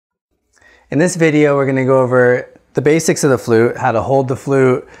In this video, we're going to go over the basics of the flute, how to hold the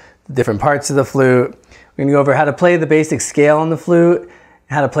flute, the different parts of the flute. We're going to go over how to play the basic scale on the flute,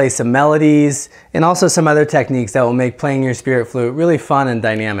 how to play some melodies, and also some other techniques that will make playing your Spirit Flute really fun and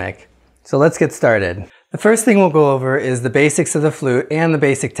dynamic. So let's get started. The first thing we'll go over is the basics of the flute and the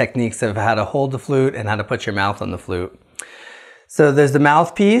basic techniques of how to hold the flute and how to put your mouth on the flute. So there's the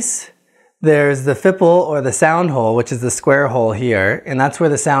mouthpiece, there's the fipple or the sound hole, which is the square hole here, and that's where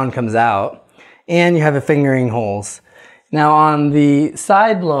the sound comes out. And you have a fingering holes. Now on the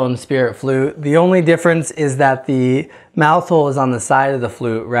side blown Spirit Flute, the only difference is that the mouth hole is on the side of the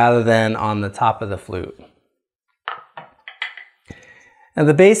flute rather than on the top of the flute. Now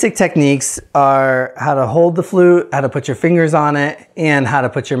the basic techniques are how to hold the flute, how to put your fingers on it, and how to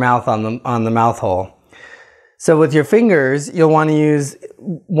put your mouth on the mouth hole. So with your fingers, you'll want to use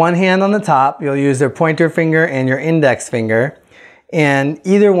one hand on the top. You'll use your pointer finger and your index finger. And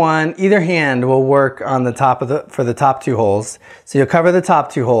either hand will work on the top for the top two holes. So you'll cover the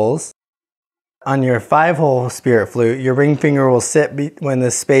top two holes. On your 5-hole Spirit Flute, your ring finger will sit in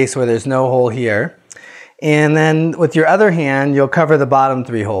this space where there's no hole here. And then with your other hand, you'll cover the bottom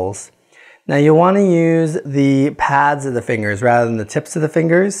 3 holes. Now you'll want to use the pads of the fingers rather than the tips of the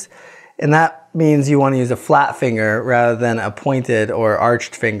fingers. And that means you want to use a flat finger rather than a pointed or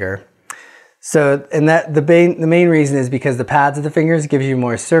arched finger. So, and the main reason is because the pads of the fingers gives you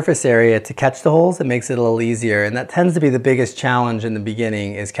more surface area to catch the holes. It makes it a little easier, and that tends to be the biggest challenge in the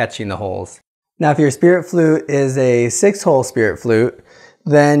beginning, is catching the holes. Now if your Spirit Flute is a 6-hole Spirit Flute,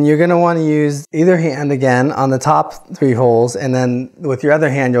 then you're going to want to use either hand again on the top 3 holes, and then with your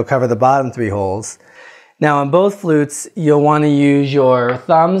other hand you'll cover the bottom 3 holes. Now on both flutes, you'll want to use your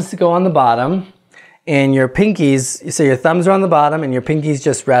thumbs to go on the bottom, and your pinkies, so your thumbs are on the bottom and your pinkies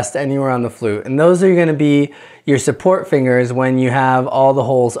just rest anywhere on the flute. And those are going to be your support fingers when you have all the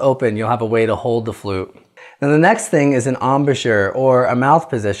holes open. You'll have a way to hold the flute. Now the next thing is an embouchure, or a mouth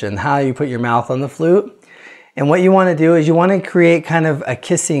position, how you put your mouth on the flute. And what you want to do is you want to create kind of a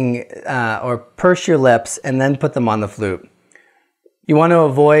kissing or purse your lips and then put them on the flute. You want to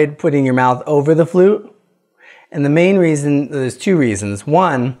avoid putting your mouth over the flute. And the main reason, there's 2 reasons.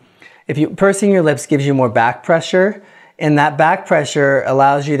 One, pursing your lips gives you more back pressure, and that back pressure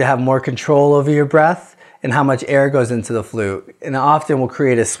allows you to have more control over your breath and how much air goes into the flute. And it often will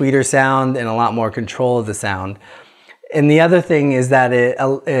create a sweeter sound and a lot more control of the sound. And the other thing is that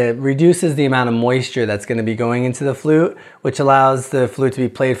it reduces the amount of moisture that's going to be going into the flute, which allows the flute to be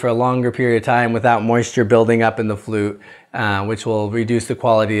played for a longer period of time without moisture building up in the flute, which will reduce the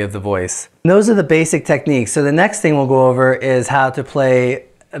quality of the voice. And those are the basic techniques. So the next thing we'll go over is how to play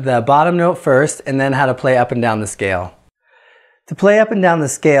the bottom note first, and then how to play up and down the scale. To play up and down the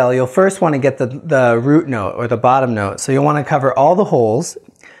scale, you'll first want to get the root note, or the bottom note. So you'll want to cover all the holes.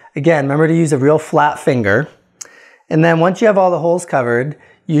 Again, remember to use a real flat finger. And then once you have all the holes covered,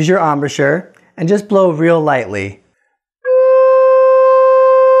 use your embouchure and just blow real lightly.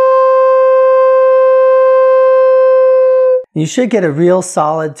 You should get a real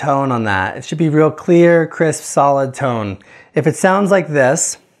solid tone on that. It should be real clear, crisp, solid tone. If it sounds like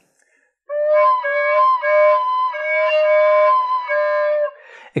this,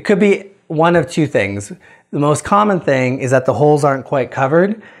 it could be one of 2 things. The most common thing is that the holes aren't quite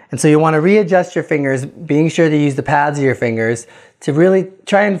covered, and so you want to readjust your fingers, being sure to use the pads of your fingers to really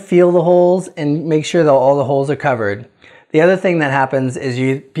try and feel the holes and make sure that all the holes are covered. The other thing that happens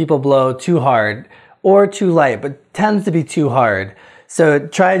is people blow too hard or too light, but tends to be too hard. So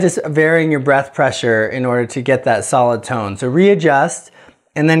try just varying your breath pressure in order to get that solid tone. So readjust,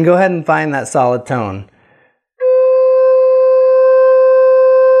 and then go ahead and find that solid tone.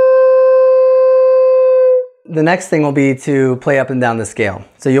 The next thing will be to play up and down the scale.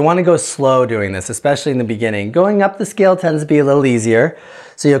 So you'll want to go slow doing this, especially in the beginning. Going up the scale tends to be a little easier.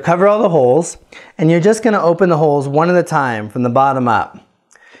 So you'll cover all the holes, and you're just going to open the holes one at a time from the bottom up.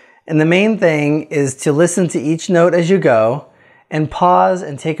 And the main thing is to listen to each note as you go, and pause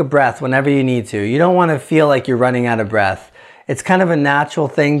and take a breath whenever you need to. You don't want to feel like you're running out of breath. It's kind of a natural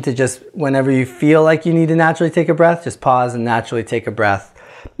thing to just, whenever you feel like you need to naturally take a breath, just pause and naturally take a breath.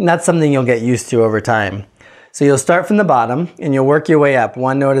 And that's something you'll get used to over time. So you'll start from the bottom and you'll work your way up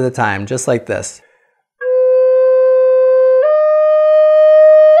 1 note at a time, just like this.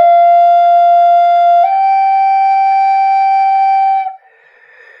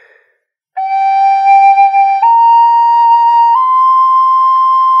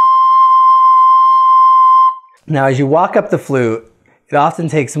 Now as you walk up the flute, it often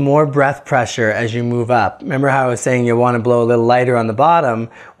takes more breath pressure as you move up. Remember how I was saying you want to blow a little lighter on the bottom?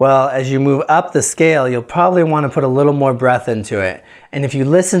 Well, as you move up the scale, you'll probably want to put a little more breath into it. And if you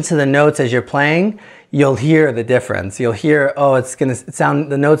listen to the notes as you're playing, you'll hear the difference. You'll hear, oh, it's going to sound,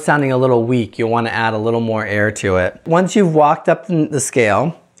 the note's sounding a little weak. You'll want to add a little more air to it. Once you've walked up the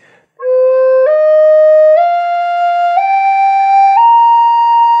scale,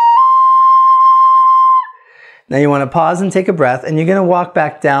 now you want to pause and take a breath, and you're going to walk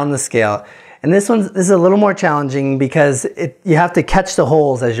back down the scale. And this is a little more challenging because you have to catch the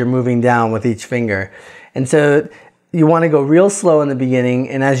holes as you're moving down with each finger. And so you want to go real slow in the beginning,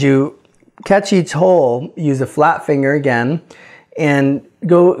 and as you catch each hole, use a flat finger again, and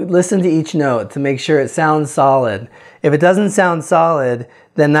go listen to each note to make sure it sounds solid. If it doesn't sound solid,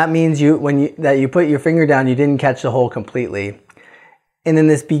 then that means that you put your finger down, you didn't catch the hole completely. And in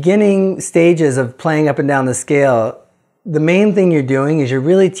this beginning stages of playing up and down the scale, the main thing you're doing is you're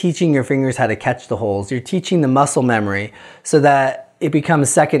really teaching your fingers how to catch the holes. You're teaching the muscle memory so that it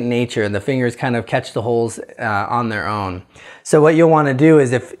becomes second nature. The fingers kind of catch the holes on their own. So what you'll want to do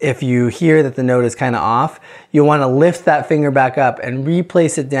is if you hear that the note is kind of off, you'll want to lift that finger back up and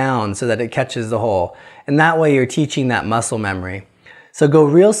replace it down so that it catches the hole. And that way you're teaching that muscle memory. So go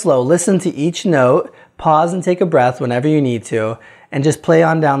real slow, listen to each note, pause and take a breath whenever you need to, and just play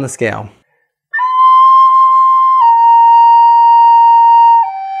on down the scale.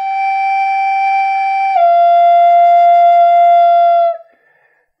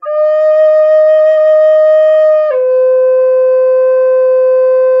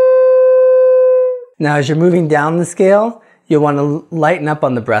 Now as you're moving down the scale, you'll want to lighten up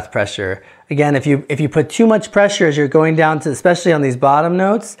on the breath pressure. Again, if you put too much pressure as you're going down to, especially on these bottom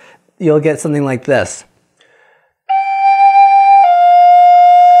notes, you'll get something like this.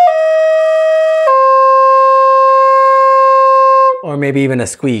 Or maybe even a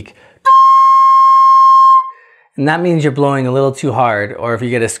squeak. And that means you're blowing a little too hard, or if you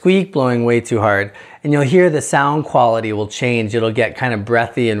get a squeak, blowing way too hard. And you'll hear the sound quality will change. It'll get kind of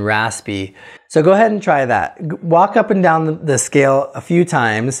breathy and raspy. So go ahead and try that. Walk up and down the scale a few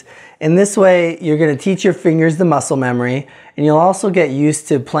times. And this way, you're going to teach your fingers the muscle memory, and you'll also get used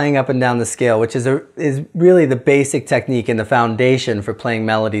to playing up and down the scale, which is really the basic technique and the foundation for playing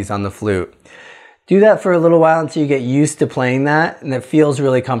melodies on the flute. Do that for a little while until you get used to playing that and it feels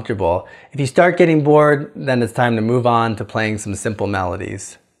really comfortable. If you start getting bored, then it's time to move on to playing some simple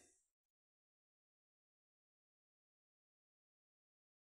melodies.